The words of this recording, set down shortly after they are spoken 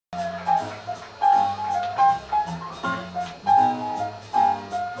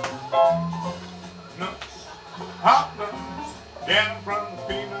Get 'em from the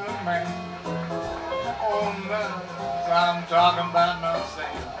peanut man. Oh, nuts, I'm talking about nuts.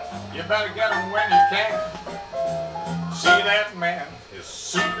 You better get 'em when you can. See that man, his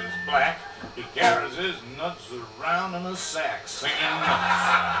suit is black. He carries his nuts around in a sack, singing nuts.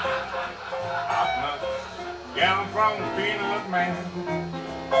 Hot nuts, get 'em from the peanut man.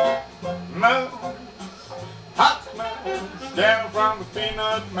 Nuts, hot nuts, get 'em from the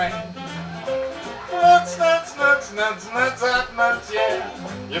peanut man. Nuts, nuts, nuts, nuts, nuts, hot nuts, yeah.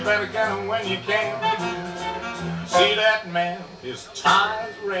 You better get 'em when you can. See that man, his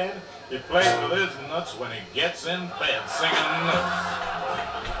tie's red. He plays with his nuts when he gets in bed, singing nuts.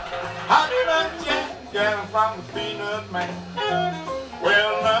 Hot nuts, yeah, get 'em from the peanut man.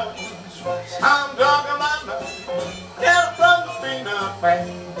 Well, nuts, I'm talking about nuts. Get 'em from the peanut man.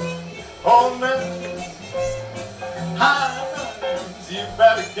 Oh, nuts, hot nuts, you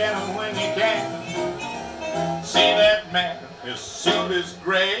better get 'em when you can. See that man, his suit is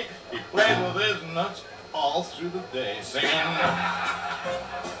gray. He plays with his nuts all through the day, singing nuts.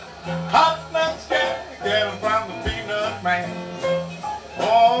 Hot nuts, yeah, get 'em from the peanut man.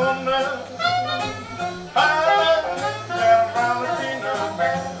 Oh, nuts, hot nuts, get 'em from the peanut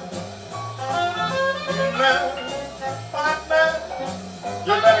man. Nuts, hot nuts,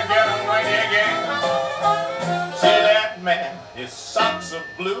 you better get 'em when you can. See that man, his socks are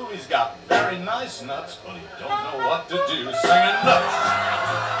blue. He's got very nice nuts, but he don't know what to do, singing nuts.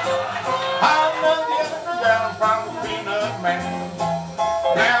 Hot nuts, yeah, get 'em from the peanut man.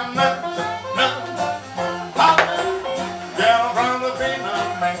 Now nuts, nuts, hot nuts, get 'em from the peanut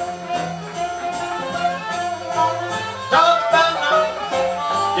man. Talk about nuts,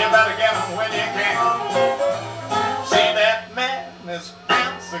 you better get 'em when you can. See that man, his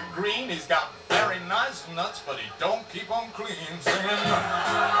pants are green. He's got very nice nuts, but he don't keep 'em clean, singing nuts.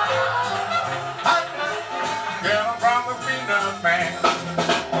 Hot nuts, get 'em from the peanut man.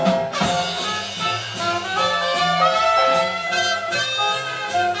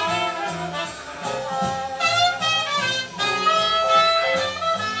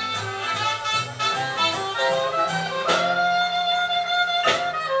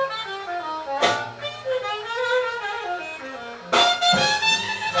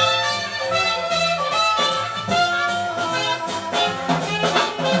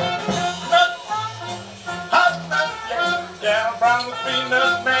 From the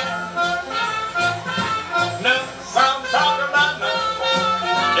peanut man. Nuts, I'm talking about nuts.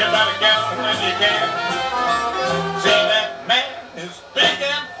 You better get 'em when you can. See that man is big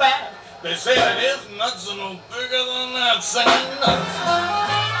and fat. They say that his nuts are no bigger than that, singing nuts.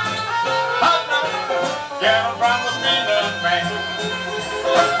 Hot nuts, get 'em from the peanut man.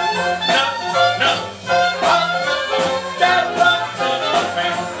 Nuts, nuts, hot nuts, get 'em from the peanut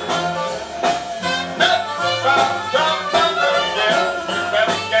man. Nuts, I'm talking about nuts.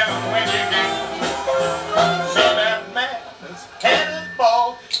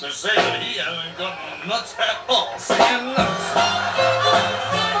 They say that he hasn't got no nuts at all, singing nuts.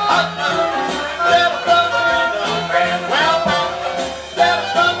 Hot nuts.